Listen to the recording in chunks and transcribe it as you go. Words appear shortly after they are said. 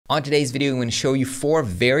On today's video, I'm going to show you 4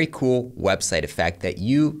 very cool website effects that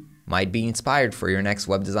you might be inspired for your next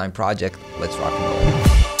web design project. Let's rock and roll.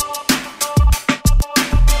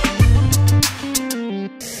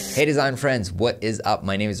 Hey design friends, what is up?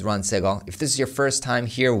 My name is Ron Segal. If this is your first time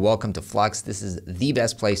here, welcome to Flux. This is the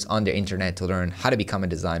best place on the internet to learn how to become a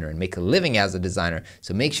designer and make a living as a designer.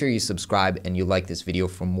 So make sure you subscribe and you like this video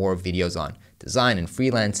for more videos on design and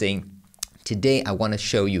freelancing. Today, I want to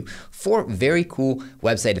show you 4 very cool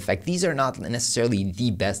website effects. These are not necessarily the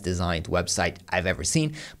best designed website I've ever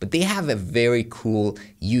seen, but they have a very cool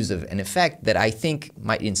use of an effect that I think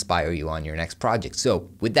might inspire you on your next project. So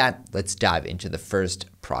with that, let's dive into the first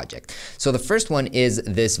project. So the first one is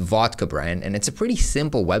this vodka brand, and it's a pretty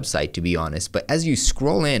simple website to be honest, but as you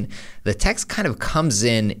scroll in, the text kind of comes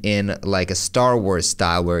in like a Star Wars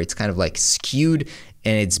style where it's kind of like skewed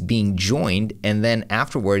and it's being joined, and then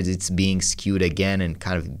afterwards it's being skewed again and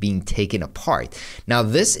kind of being taken apart. Now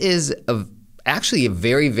this is actually a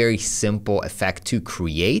very, very simple effect to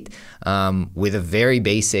create with a very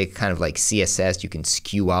basic kind of like CSS. You can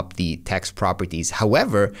skew up the text properties.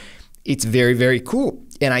 However, it's very, very cool.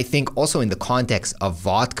 And I think also in the context of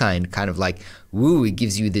vodka and kind of like, woo, it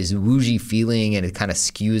gives you this woozy feeling and it kind of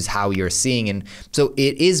skews how you're seeing. And so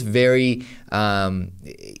it is very,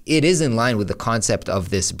 it is in line with the concept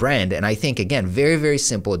of this brand. And I think, again, very, very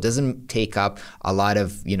simple. It doesn't take up a lot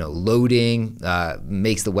of, loading,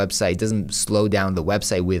 makes the website, doesn't slow down the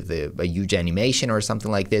website with a huge animation or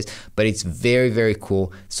something like this, but it's very, very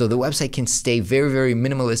cool. So the website can stay very, very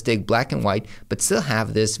minimalistic, black and white, but still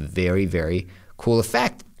have this very, very cool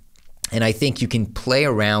effect. And I think you can play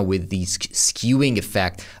around with the skewing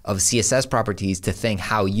effect of CSS properties to think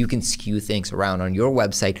how you can skew things around on your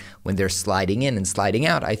website when they're sliding in and sliding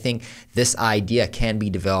out. I think this idea can be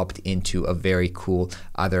developed into a very cool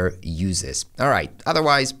other uses. All right,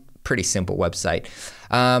 otherwise, pretty simple website.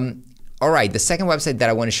 All right, the second website that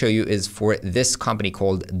I want to show you is for this company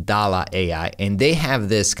called Dala AI, and they have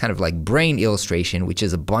this kind of like brain illustration, which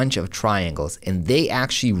is a bunch of triangles, and they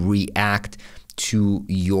actually react to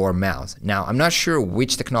your mouse. Now, I'm not sure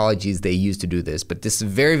which technologies they use to do this, but this is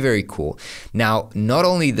very, very cool. Now, not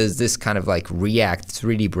only does this kind of like react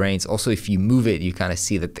 3D brains, also if you move it, you kind of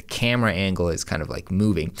see that the camera angle is kind of like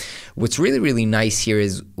moving. What's really, really nice here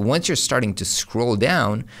is once you're starting to scroll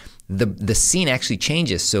down, the scene actually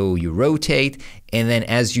changes. So you rotate, and then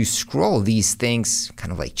as you scroll, these things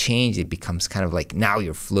kind of like change. It becomes kind of like now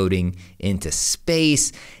you're floating into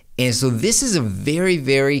space. And so this is a very,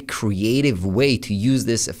 very creative way to use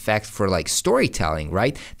this effect for like storytelling,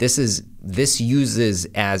 right? This is being used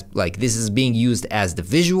as the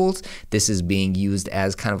visuals. This is being used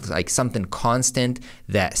as kind of like something constant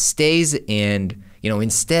that stays. And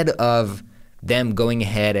instead of them going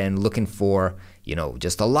ahead and looking for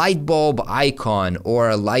just a light bulb icon or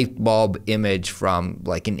a light bulb image from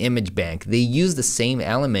like an image bank, they use the same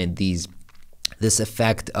element, this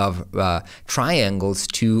effect of triangles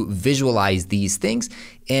to visualize these things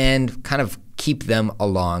and kind of keep them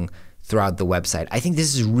along throughout the website. I think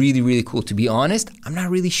this is really, really cool. To be honest, I'm not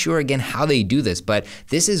really sure again how they do this, but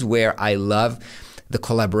this is where I love the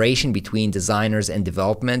collaboration between designers and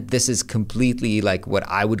development. This is completely like what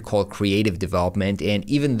I would call creative development. And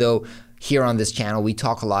even though here on this channel, we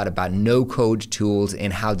talk a lot about no-code tools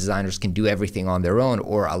and how designers can do everything on their own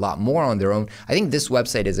or a lot more on their own. I think this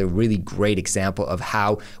website is a really great example of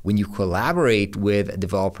how when you collaborate with a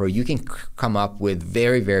developer, you can come up with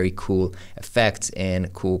very, very cool effects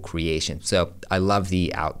and cool creation. So I love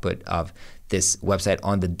the output of this website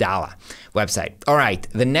on the Dala website. All right,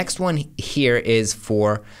 the next one here is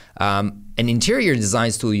for an interior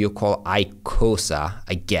design tool you call Icosa,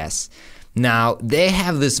 I guess. Now, they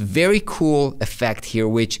have this very cool effect here,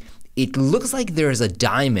 which it looks like there's a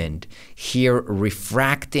diamond here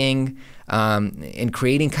refracting and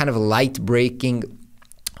creating kind of a light breaking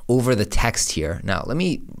over the text here. Now, let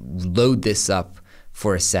me load this up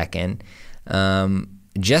for a second,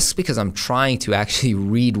 just because I'm trying to actually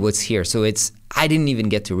read what's here. So I didn't even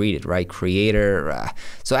get to read it, right? Creator.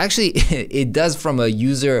 So actually, it does from a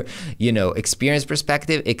user, experience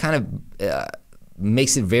perspective, it kind of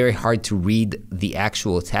makes it very hard to read the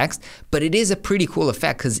actual text, but it is a pretty cool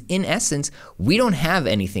effect because in essence, we don't have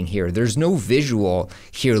anything here. There's no visual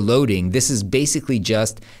here loading. This is basically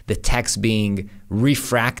just the text being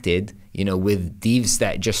refracted, with divs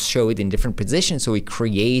that just show it in different positions. So it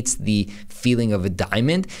creates the feeling of a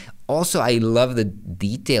diamond. Also, I love the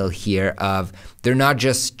detail here of they're not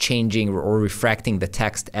just changing or refracting the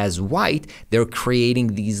text as white, they're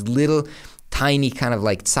creating these little tiny kind of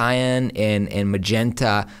like cyan and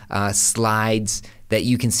magenta slides that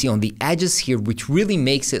you can see on the edges here, which really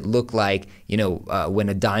makes it look like, you know, when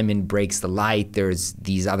a diamond breaks the light, there's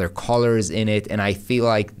these other colors in it, and I feel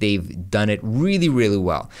like they've done it really, really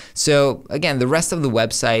well. So again, the rest of the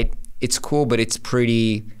website, it's cool, but it's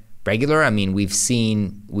pretty regular. I mean, we've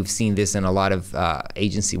seen this in a lot of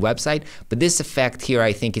agency website, but this effect here,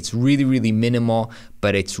 I think it's really, really minimal,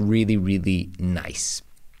 but it's really, really nice.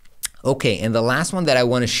 Okay, and the last one that I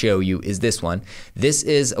want to show you is this one. This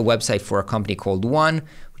is a website for a company called One,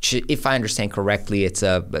 which, if I understand correctly, it's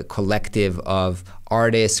a collective of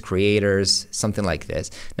artists, creators, something like this.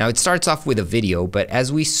 Now, it starts off with a video, but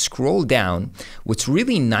as we scroll down, what's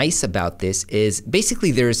really nice about this is basically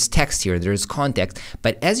there's text here, there's context,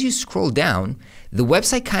 but as you scroll down, the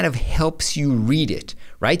website kind of helps you read it,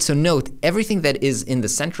 right? So note, everything that is in the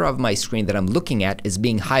center of my screen that I'm looking at is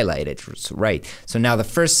being highlighted, right? So now the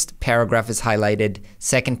first paragraph is highlighted,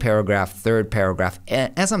 second paragraph, third paragraph.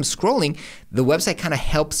 And as I'm scrolling, the website kind of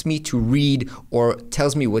helps me to read or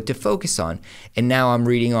tells me what to focus on. And now I'm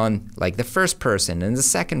reading on like the first person and the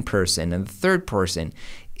second person and the third person.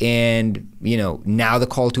 And, you know, now the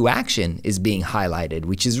call to action is being highlighted,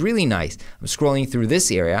 which is really nice. I'm scrolling through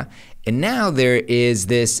this area, and now there is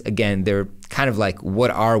this, again, they're kind of like, what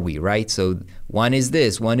are we, right? So one is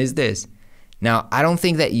this, one is this. Now, I don't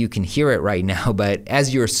think that you can hear it right now, but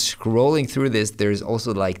as you're scrolling through this, there's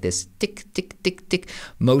also like this tick, tick, tick, tick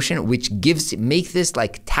motion, which make this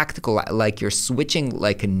like tactical, like you're switching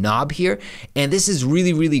like a knob here. And this is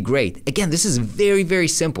really, really great. Again, this is very, very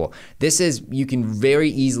simple. You can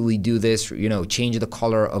very easily do this, you know, change the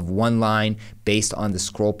color of one line based on the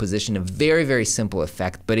scroll position, a very, very simple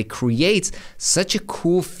effect, but it creates such a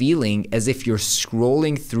cool feeling as if you're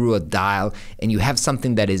scrolling through a dial and you have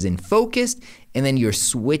something that is in focus, and then you're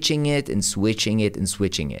switching it and switching it and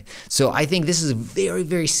switching it. So I think this is a very,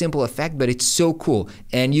 very simple effect, but it's so cool.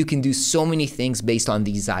 And you can do so many things based on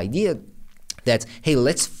these ideas that, hey,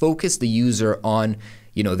 let's focus the user on,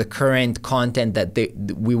 you know, the current content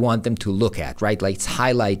that we want them to look at, right? Let's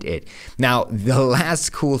highlight it. Now, the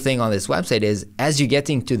last cool thing on this website is as you're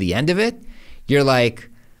getting to the end of it, you're like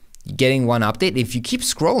getting one update. If you keep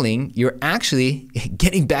scrolling, you're actually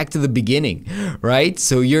getting back to the beginning, right?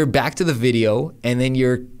 So you're back to the video and then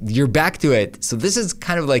you're back to it. So this is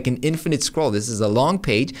kind of like an infinite scroll. This is a long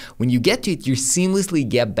page. When you get to it, you seamlessly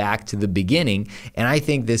get back to the beginning. And I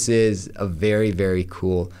think this is a very, very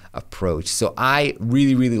cool approach. So I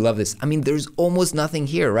really, really love this. I mean, there's almost nothing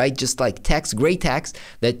here, right? Just like text, gray text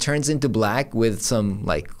that turns into black with some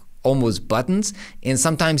like almost buttons, and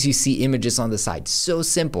sometimes you see images on the side. So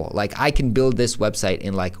simple. Like I can build this website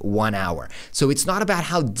in like 1 hour. So it's not about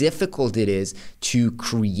how difficult it is to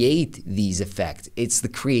create these effects. It's the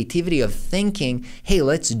creativity of thinking, hey,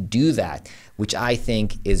 let's do that, which I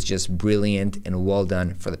think is just brilliant and well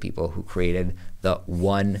done for the people who created the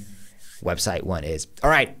One website One is.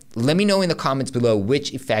 All right, let me know in the comments below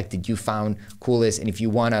which effect did you found coolest, and if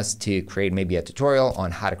you want us to create maybe a tutorial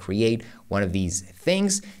on how to create one of these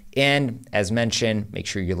things. And as mentioned, make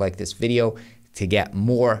sure you like this video to get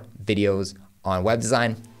more videos on web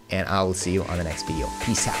design, and I will see you on the next video.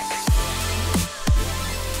 Peace out.